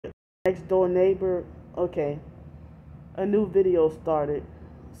Next door neighbor. Okay, a new video started.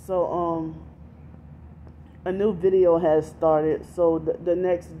 So a new video has started. So the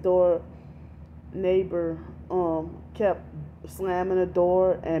next door neighbor kept slamming the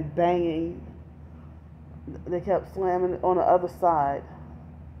door and banging. They kept slamming on the other side.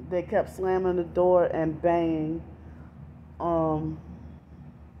 They kept slamming the door and banging. Um,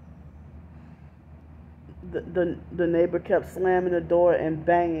 the neighbor kept slamming the door and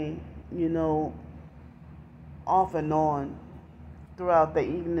banging. You know, off and on throughout the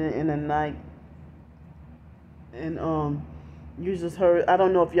evening and the night. And you just heard, I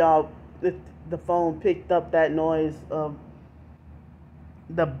don't know if the phone picked up that noise of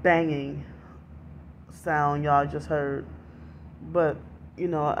the banging sound y'all just heard. But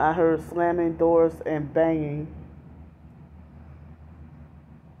I heard slamming doors and banging.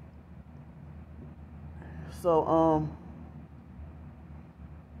 So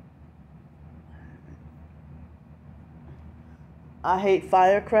I hate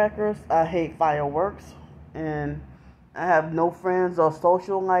firecrackers. I hate fireworks. And I have no friends or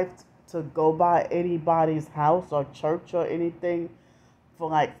social life to go by anybody's house or church or anything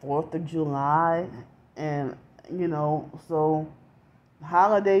for like 4th of July. And, so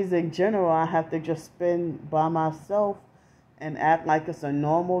holidays in general, I have to just spend by myself and act like it's a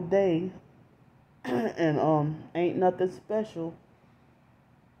normal day. And ain't nothing special.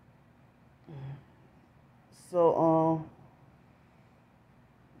 So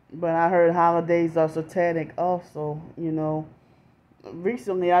but I heard holidays are satanic also.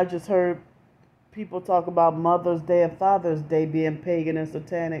 Recently I just heard people talk about Mother's Day and Father's Day being pagan and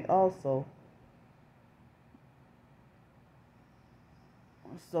satanic also.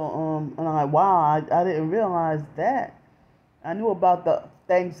 So and I'm like, wow, I didn't realize that. I knew about the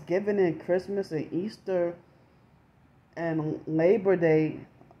Thanksgiving and Christmas and Easter and Labor Day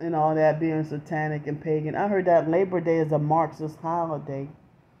and all that being satanic and pagan. I heard that Labor Day is a Marxist holiday.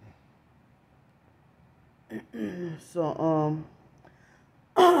 So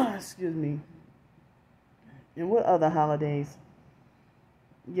excuse me. And what other holidays?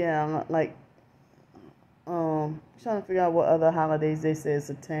 Yeah, like trying to figure out what other holidays they say is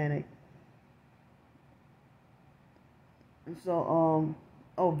satanic. So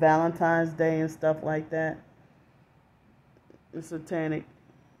Valentine's Day and stuff like that. It's satanic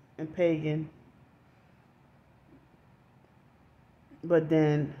and pagan. But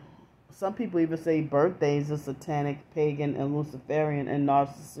then some people even say birthdays are satanic, pagan, and Luciferian and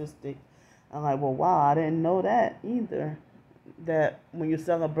narcissistic. I'm like, well, wow, I didn't know that either. That when you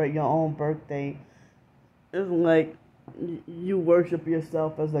celebrate your own birthday, it's like you worship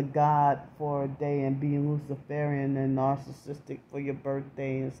yourself as a god for a day and being Luciferian and narcissistic for your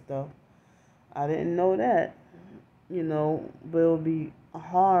birthday and stuff. I didn't know that, but it would be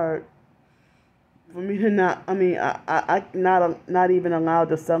hard for me to not. I mean, I not even allowed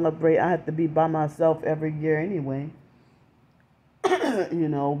to celebrate. I have to be by myself every year anyway.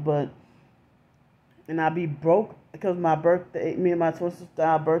 But and I be broke because my birthday. Me and my twin sister,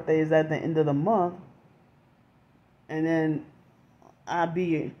 our birthday is at the end of the month, and then I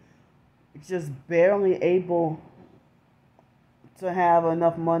be just barely able to have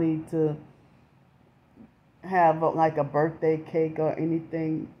enough money to have like a birthday cake or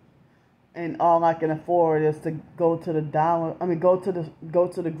anything. And all I can afford is to go to the go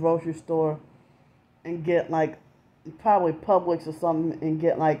to the grocery store and get like probably Publix or something and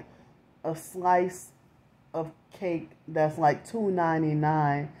get like a slice of cake that's like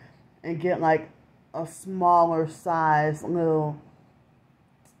 $2.99 and get like a smaller size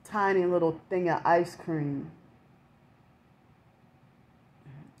tiny little thing of ice cream,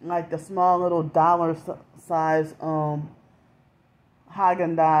 like the small little dollar size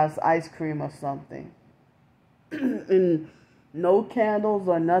Haagen-Dazs ice cream or something. And no candles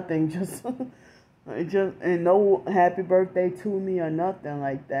or nothing, just and no happy birthday to me or nothing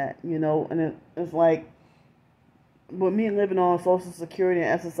like that, and it's like with me living on Social Security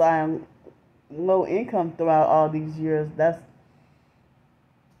and SSI and low income throughout all these years, that's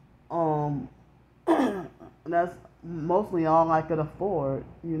that's mostly all I could afford,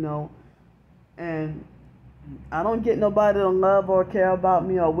 and I don't get nobody to love or care about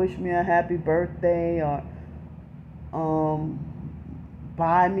me or wish me a happy birthday or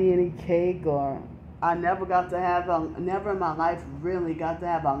buy me any cake, or I never never in my life really got to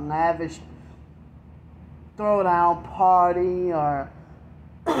have a lavish throwdown party or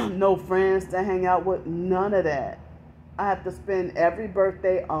no friends to hang out with, none of that. I have to spend every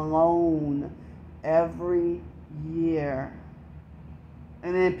birthday alone every year.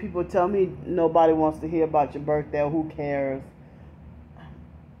 And then people tell me nobody wants to hear about your birthday or who cares.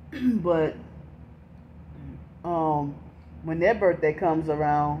 But when their birthday comes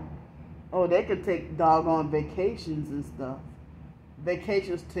around, oh, they could take doggone vacations and stuff.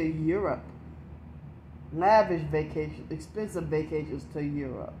 Vacations to Europe. Lavish vacations, expensive vacations to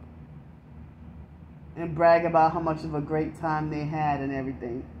Europe. And brag about how much of a great time they had and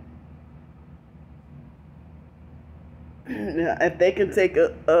everything. If they can take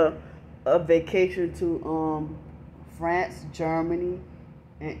a vacation to France, Germany,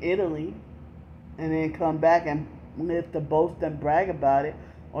 and Italy, and then come back and live to boast and brag about it,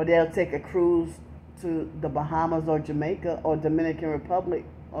 or they'll take a cruise to the Bahamas or Jamaica or Dominican Republic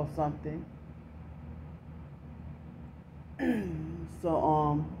or something.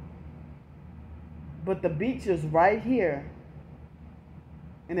 So but the beach is right here,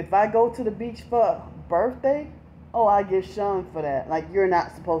 and if I go to the beach for a birthday, oh, I get shunned for that. Like, you're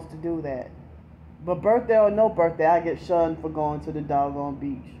not supposed to do that. But birthday or no birthday, I get shunned for going to the doggone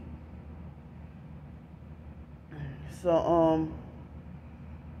beach. So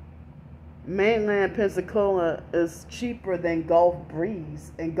mainland Pensacola is cheaper than Gulf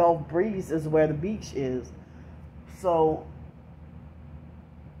Breeze, and Gulf Breeze is where the beach is. So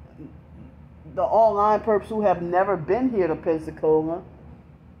the online perps who have never been here to Pensacola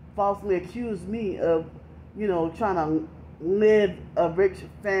falsely accuse me of, trying to live a rich,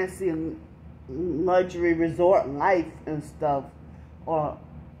 fancy, luxury resort life and stuff, or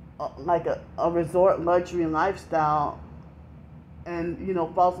like a resort luxury lifestyle, and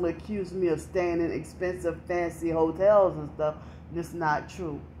falsely accuse me of staying in expensive, fancy hotels and stuff. It's not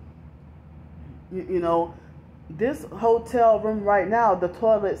true. This hotel room right now, the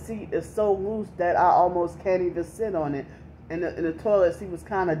toilet seat is so loose that I almost can't even sit on it. And the toilet seat was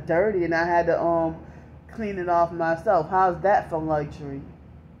kind of dirty, and I had to clean it off myself. How's that for luxury?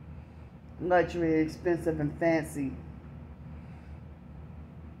 Luxury, expensive, and fancy.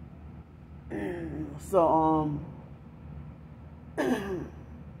 So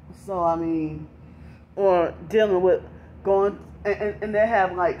I mean, or dealing with going. And they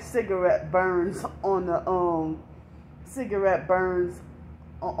have like cigarette burns on the on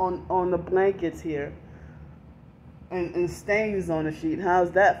the blankets here, and stains on the sheet. How's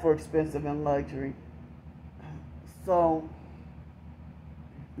that for expensive and luxury? So,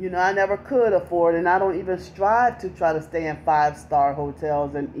 I never could afford, and I don't even strive to try to stay in 5-star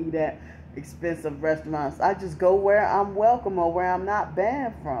hotels and eat at expensive restaurants. I just go where I'm welcome or where I'm not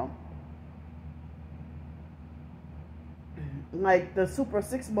banned from. Like the Super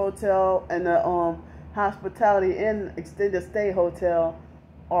 6 motel and the Hospitality Inn extended stay hotel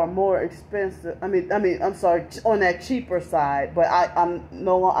are more expensive. I'm sorry, on that cheaper side. But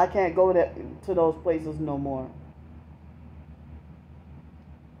I can't go to those places no more.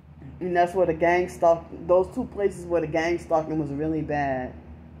 And that's where the gang stalk. Those two places where the gang stalking was really bad.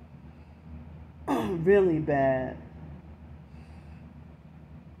 Really bad.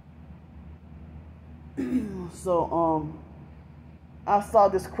 So I saw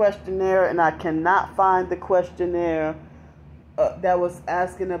this questionnaire, and I cannot find the questionnaire that was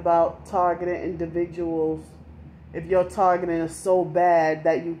asking about targeted individuals. If your targeting is so bad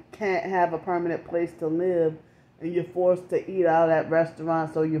that you can't have a permanent place to live, and you're forced to eat out at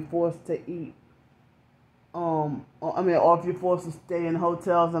restaurants, or you're forced to eat, or if you're forced to stay in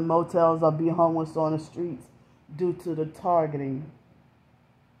hotels and motels or be homeless on the streets due to the targeting.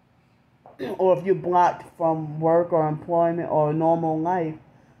 Or if you're blocked from work or employment or normal life.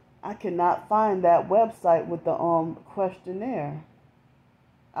 I cannot find that website with the questionnaire.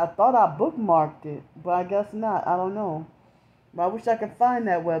 I thought I bookmarked it, but I guess not. I don't know. But I wish I could find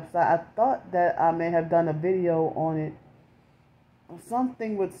that website. I thought that I may have done a video on it.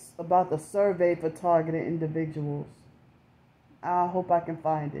 Something about the survey for targeted individuals. I hope I can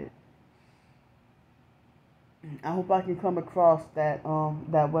find it. I hope I can come across that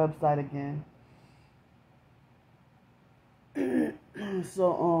website again.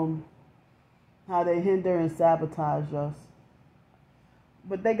 So how they hinder and sabotage us.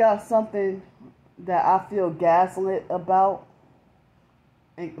 But they got something that I feel gaslit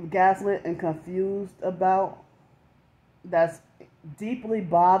and confused about, that's deeply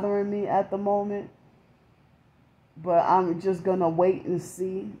bothering me at the moment. But I'm just gonna wait and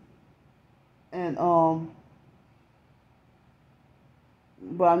see. And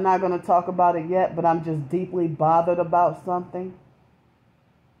but I'm not going to talk about it yet, but I'm just deeply bothered about something.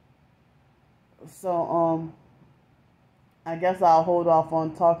 So, I guess I'll hold off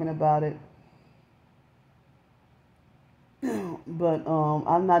on talking about it. But,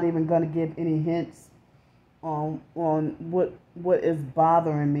 I'm not even going to give any hints on what is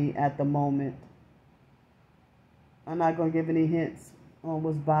bothering me at the moment. I'm not going to give any hints on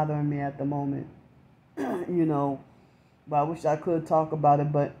what's bothering me at the moment. You know, but I wish I could talk about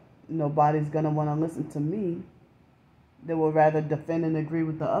it, but nobody's going to want to listen to me. They would rather defend and agree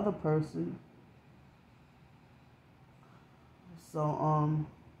with the other person. So,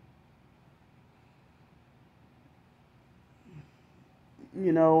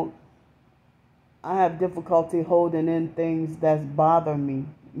 you know, I have difficulty holding in things that bother me.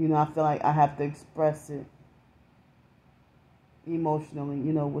 You know, I feel like I have to express it emotionally,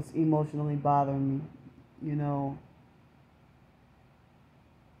 what's emotionally bothering me, you know.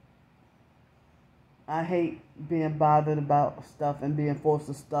 I hate being bothered about stuff and being forced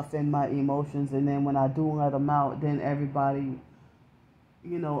to stuff in my emotions, and then when I do let them out, then everybody,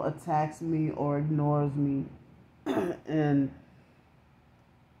 attacks me or ignores me and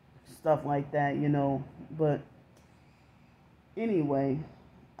stuff like that, But anyway,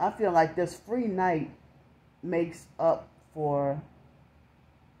 I feel like this free night makes up for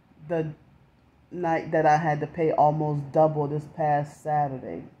the night that I had to pay almost double this past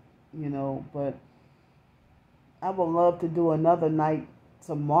Saturday, but I would love to do another night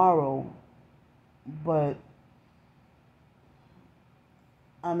tomorrow, but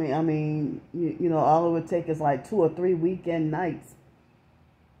I mean, all it would take is like 2 or 3 weekend nights.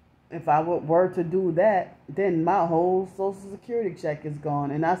 If I were to do that, then my whole Social Security check is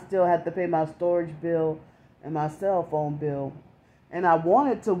gone, and I still have to pay my storage bill and my cell phone bill. And I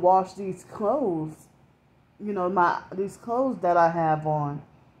wanted to wash these clothes, these clothes that I have on.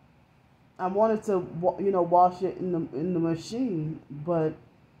 I wanted to, wash it in the machine, but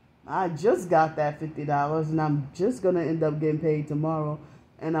I just got that $50, and I'm just gonna end up getting paid tomorrow.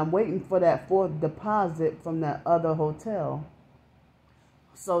 And I'm waiting for that fourth deposit from that other hotel.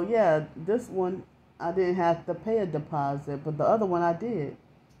 So yeah, this one I didn't have to pay a deposit, but the other one I did.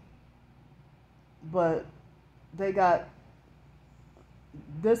 But they got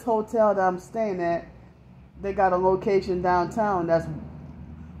this hotel that I'm staying at. They got a location downtown that's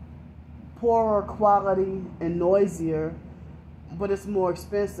poorer quality and noisier, but it's more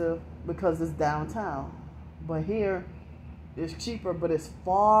expensive because it's downtown. But here, it's cheaper, but it's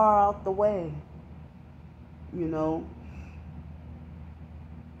far out the way,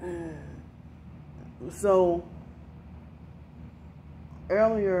 So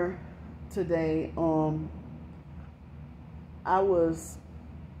earlier today, I was,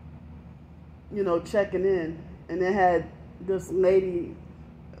 checking in, and they had this lady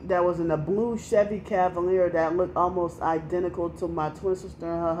that was in a blue Chevy Cavalier that looked almost identical to my twin sister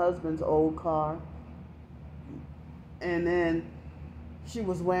and her husband's old car. And then she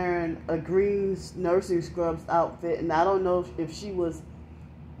was wearing a green nursing scrubs outfit, and I don't know if she was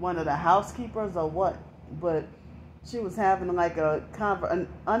one of the housekeepers or what, but she was having like an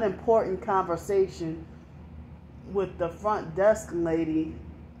unimportant conversation with the front desk lady,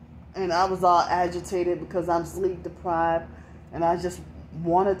 and I was all agitated because I'm sleep deprived, and I just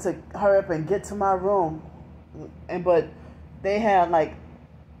wanted to hurry up and get to my room. But they had like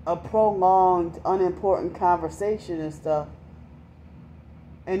a prolonged, unimportant conversation and stuff.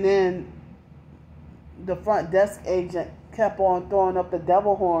 And then the front desk agent kept on throwing up the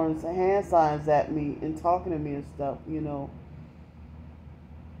devil horns and hand signs at me and talking to me and stuff,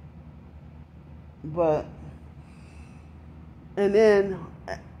 But, and then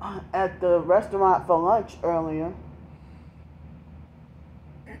at the restaurant for lunch earlier,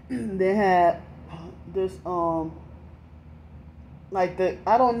 they had this, I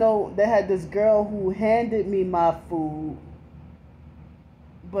don't know, they had this girl who handed me my food,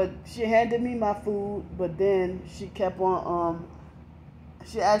 but she handed me my food, but then she kept on,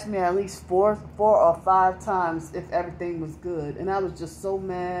 she asked me at least four or five times if everything was good, and I was just so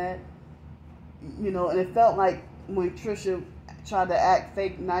mad, and it felt like when Trisha tried to act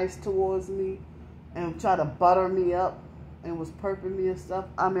fake nice towards me and try to butter me up and was perping me and stuff.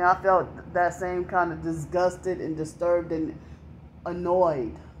 I mean, I felt that same kind of disgusted and disturbed and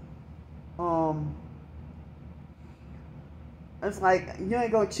annoyed. It's like, you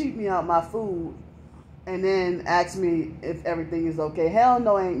ain't gonna cheat me out my food and then ask me if everything is okay. Hell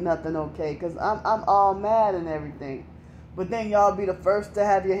no, ain't nothing okay, because I'm all mad and everything. But then y'all be the first to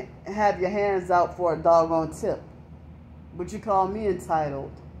have your hands out for a doggone tip. But you call me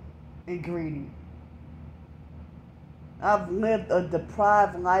entitled and greedy. I've lived a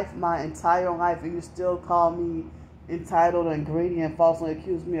deprived life my entire life, and you still call me entitled and greedy and falsely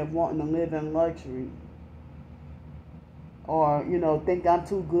accuse me of wanting to live in luxury. Or, think I'm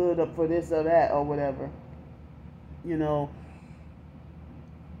too good for this or that or whatever.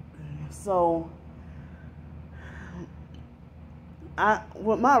 So,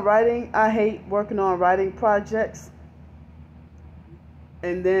 with my writing, I hate working on writing projects.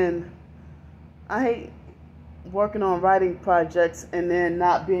 And then I hate working on writing projects and then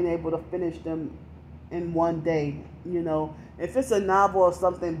not being able to finish them in one day. You know, if it's a novel or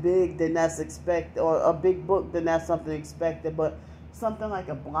something big, then that's expected, or a big book, then that's something expected. But something like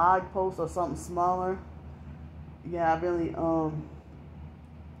a blog post or something smaller, yeah, I really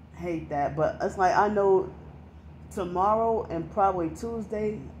hate that. But it's like I know tomorrow and probably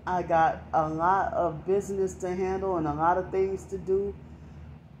Tuesday I got a lot of business to handle and a lot of things to do.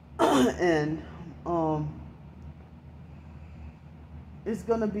 And it's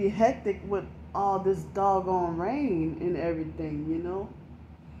gonna be hectic with all this doggone rain and everything, you know.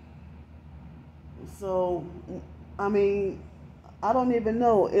 So I mean, I don't even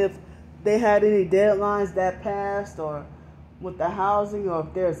know if they had any deadlines that passed, or with the housing, or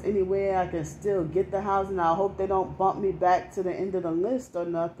if there's any way I can still get the housing. I hope they don't bump me back to the end of the list or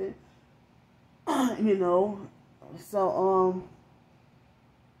nothing. You know. So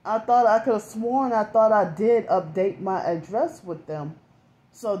I thought I could have sworn I thought I did update my address with them.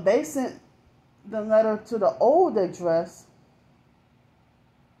 So they sent the letter to the old address,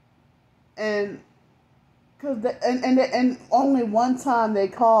 and and only one time they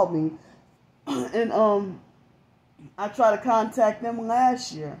called me, and I tried to contact them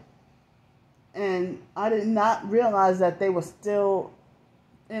last year, and I did not realize that they were still.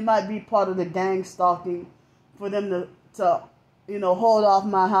 It might be part of the gang stalking for them to you know, hold off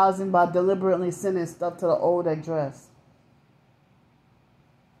my housing by deliberately sending stuff to the old address.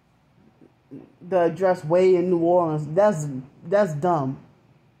 The address way in New Orleans. That's dumb.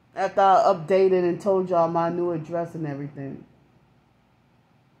 After I updated and told y'all my new address and everything.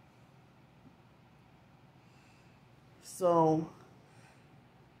 So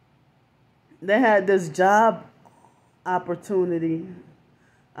they had this job opportunity.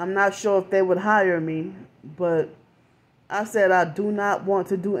 I'm not sure if they would hire me, but I said I do not want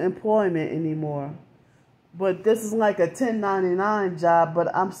to do employment anymore. But this is like a 1099 job,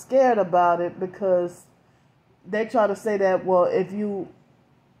 but I'm scared about it because they try to say that, well, if you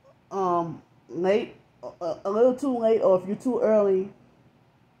late, a little too late, or if you're too early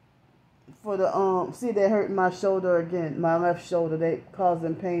for the see, they're hurting my shoulder again, my left shoulder. They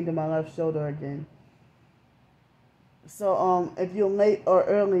causing pain to my left shoulder again. So if you're late or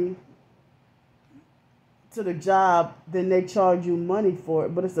early to the job, then they charge you money for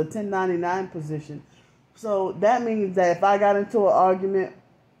it, but it's a 1099 position. So that means that if I got into an argument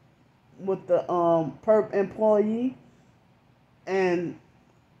with the perp employee and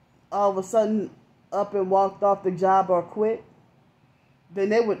all of a sudden up and walked off the job or quit, then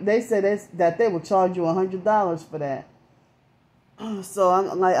they said that they would charge you $100 for that. So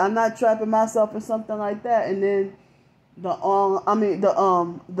I'm not trapping myself in something like that. And then the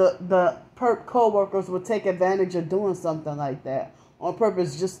perp coworkers would take advantage of doing something like that on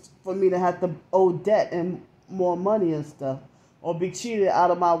purpose, just for me to have to owe debt and more money and stuff, or be cheated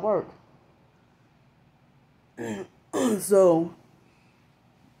out of my work. So,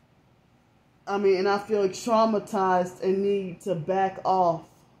 I mean, and I feel traumatized and need to back off.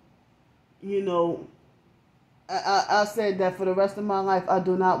 You know, I said that for the rest of my life, I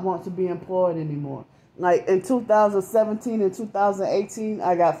do not want to be employed anymore. Like in 2017 and 2018,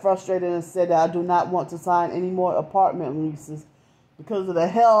 I got frustrated and said that I do not want to sign any more apartment leases because of the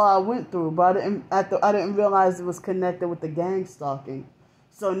hell I went through. But I didn't realize it was connected with the gang stalking.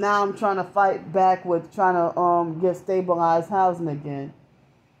 So now I'm trying to fight back with trying to get stabilized housing again.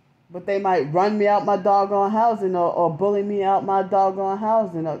 But they might run me out my doggone housing, or bully me out my doggone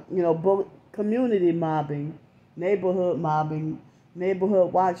housing, or, you know, community mobbing, neighborhood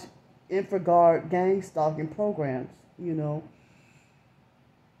watch, InfraGard gang stalking programs, you know.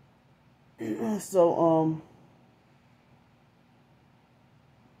 So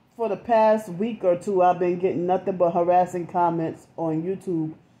for the past week or two, I've been getting nothing but harassing comments on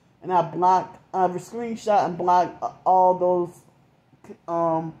YouTube, and I've screenshot and blocked all those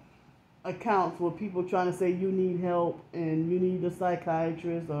accounts with people trying to say you need help and you need a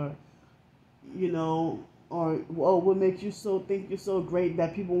psychiatrist, or, you know, or, oh, what makes you think you're so great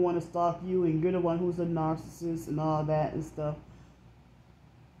that people want to stalk you and you're the one who's a narcissist and all that and stuff.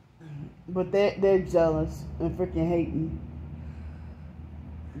 But they're jealous and freaking hating.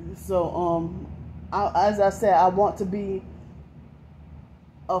 So as I said, I want to be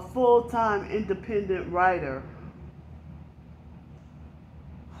a full-time independent writer.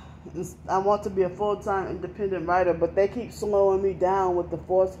 I want to be a full-time independent writer, but they keep slowing me down with the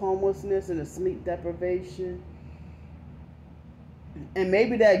forced homelessness and the sleep deprivation. And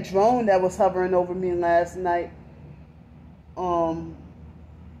maybe that drone that was hovering over me last night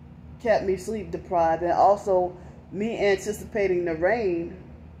kept me sleep deprived. And also me anticipating the rain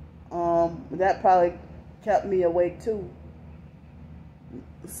That probably kept me awake too.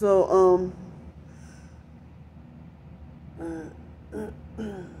 So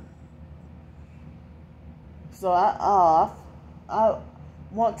so I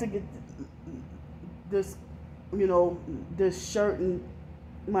want to get this, this shirt and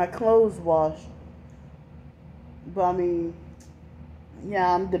my clothes washed. But I mean,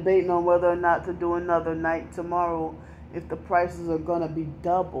 yeah, I'm debating on whether or not to do another night tomorrow if the prices are gonna be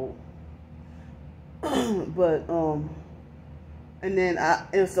double. But and then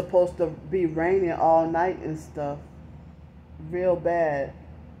it's supposed to be raining all night and stuff, real bad.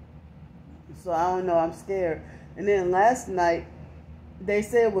 So I don't know. I'm scared. And then last night they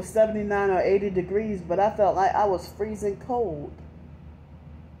said it was 79 or 80 degrees, but I felt like I was freezing cold.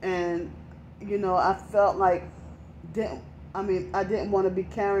 And I felt like I didn't want to be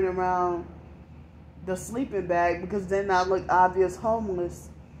carrying around the sleeping bag because then I look obvious homeless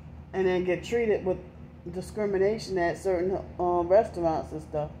and then get treated with discrimination at certain restaurants and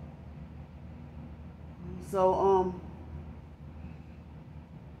stuff. So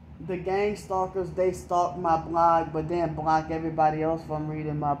the gang stalkers, they stalk my blog but then block everybody else from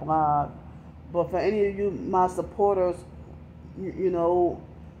reading my blog. But for any of you, my supporters,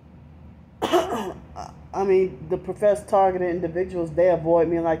 I mean, the professed targeted individuals, they avoid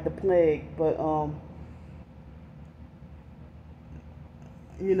me like the plague. But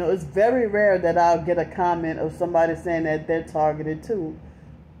it's very rare that I'll get a comment of somebody saying that they're targeted too,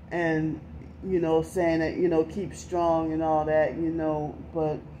 and saying that keep strong and all that.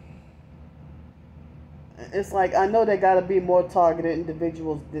 But it's like I know there got to be more targeted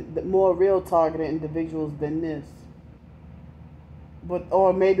individuals, more real targeted individuals than this. But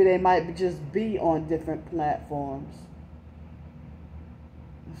or maybe they might just be on different platforms.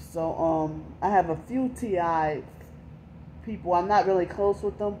 So I have a few TI people. I'm not really close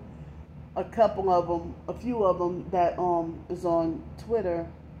with them. A few of them that is on Twitter.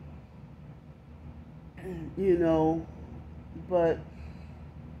 But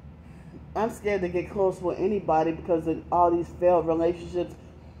I'm scared to get close with anybody because of all these failed relationships.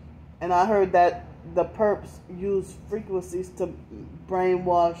 And I heard that the perps use frequencies to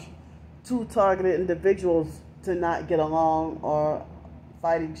brainwash two targeted individuals to not get along or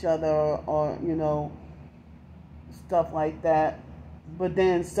fight each other or stuff like that. But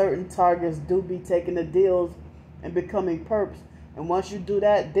then certain targets do be taking the deals and becoming perps. And once you do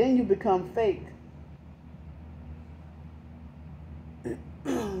that, then you become fake.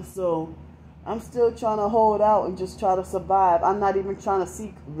 So I'm still trying to hold out and just try to survive. I'm not even trying to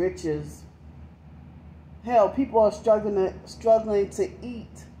seek riches. Hell, people are struggling to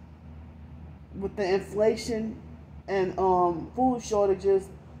eat with the inflation and food shortages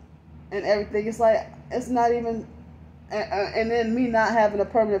and everything. It's like it's not even, and then me not having a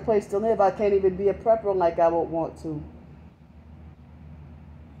permanent place to live, I can't even be a prepper like I would want to.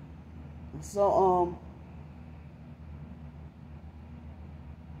 So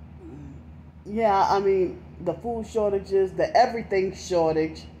yeah, I mean the food shortages, the everything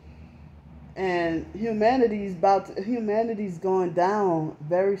shortage. And humanity's going down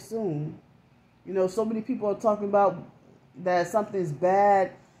very soon. So many people are talking about that something's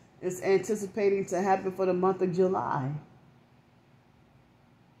bad is anticipating to happen for the month of July.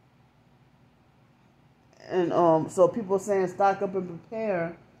 And so people are saying stock up and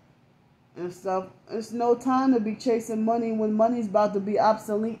prepare and stuff. It's no time to be chasing money when money's about to be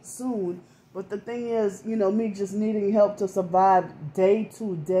obsolete soon. But the thing is, me just needing help to survive day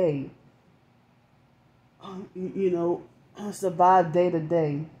to day. Survive day to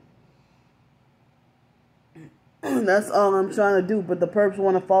day. That's all I'm trying to do. But the perps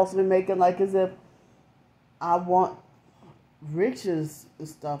want to falsely make it like as if I want riches and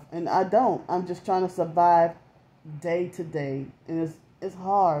stuff. And I don't. I'm just trying to survive day to day. And it's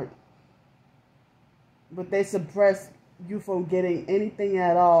hard. But they suppress you from getting anything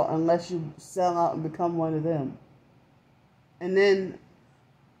at all unless you sell out and become one of them. And then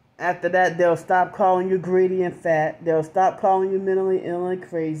after that, they'll stop calling you greedy and fat. They'll stop calling you mentally ill and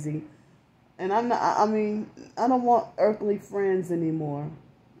crazy. And I don't want earthly friends anymore.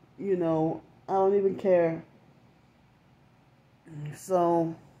 I don't even care.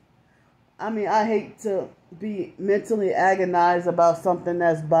 So, I hate to be mentally agonized about something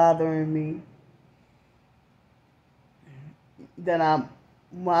that's bothering me. That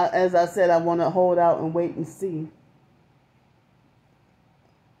as I said, I want to hold out and wait and see.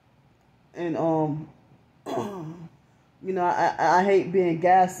 And I hate being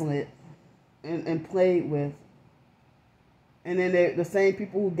gaslit and played with. And then the same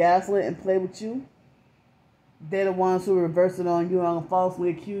people who gaslit and play with you, they're the ones who reverse it on you and falsely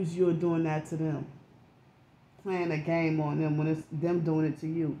accuse you of doing that to them. Playing a game on them when it's them doing it to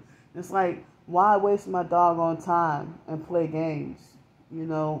you. It's like, why waste my doggone time and play games? You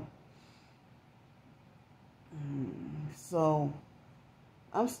know? So,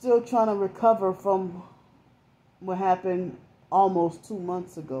 I'm still trying to recover from what happened almost 2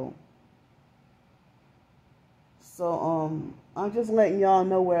 months ago. So, I'm just letting y'all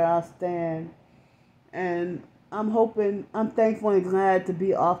know where I stand. And I'm thankful and glad to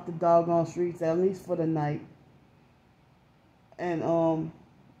be off the doggone streets, at least for the night. And,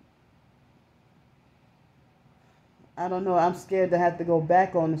 I don't know, I'm scared to have to go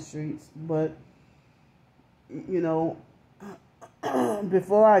back on the streets, but, you know,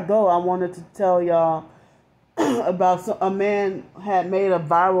 before I go, I wanted to tell y'all about a man had made a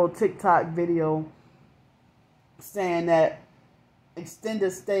viral TikTok video saying that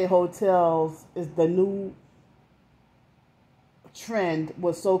extended stay hotels is the new trend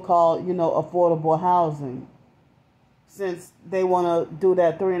with so-called, affordable housing. Since they want to do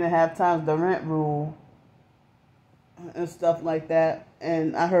that 3.5 times the rent rule and stuff like that.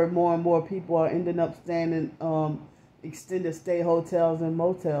 And I heard more and more people are ending up staying in extended stay hotels and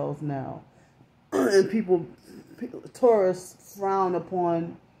motels now. And tourists frown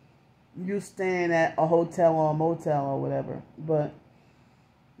upon you staying at a hotel or a motel or whatever. But,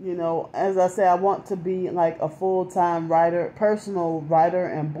 as I say, I want to be like a full-time writer, personal writer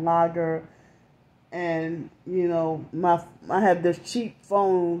and blogger. And, I have this cheap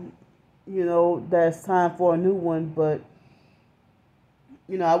phone, that's time for a new one. But,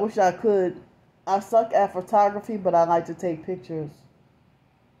 I wish I could. I suck at photography, but I like to take pictures.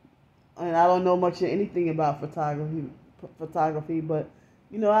 And I don't know much of anything about photography, but,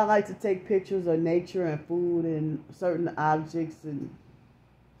 I like to take pictures of nature and food and certain objects and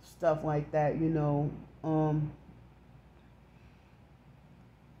stuff like that,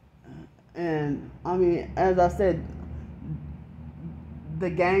 And, as I said, the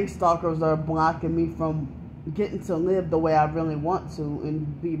gang stalkers are blocking me from getting to live the way I really want to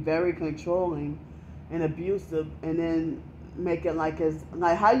and be very controlling and abusive, and then make it like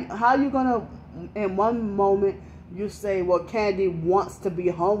how you gonna, in one moment, you say, well, Candy wants to be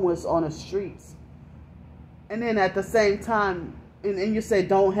homeless on the streets. And then at the same time, and you say,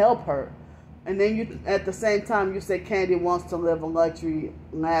 don't help her. And then at the same time, you say Candy wants to live a luxury,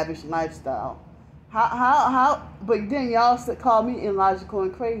 lavish lifestyle. But then y'all call me illogical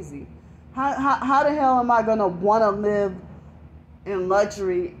and crazy. How the hell am I going to want to live in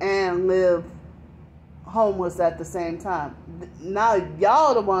luxury and live homeless at the same time? Now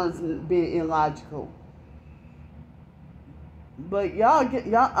y'all the ones being illogical. But y'all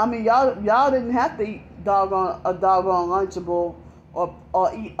didn't have to eat a doggone Lunchable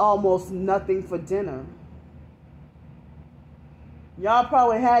or eat almost nothing for dinner. Y'all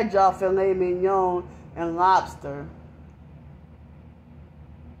probably had y'all filet mignon and lobster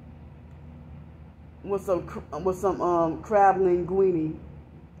with some crab linguine.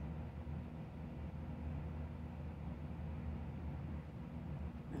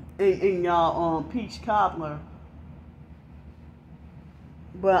 And y'all peach cobbler.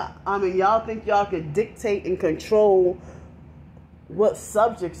 But y'all think y'all could dictate and control what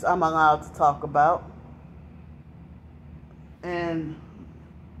subjects I'm allowed to talk about. And,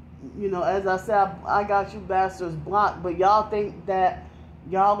 as I said, I got you bastards blocked, but y'all think that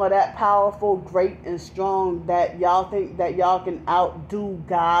y'all are that powerful, great, and strong that y'all think that y'all can outdo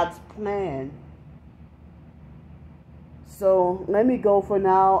God's plan. So let me go for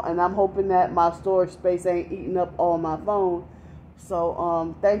now, and I'm hoping that my storage space ain't eating up all my phone.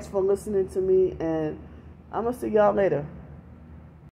 So thanks for listening to me, and I'm going to see y'all later.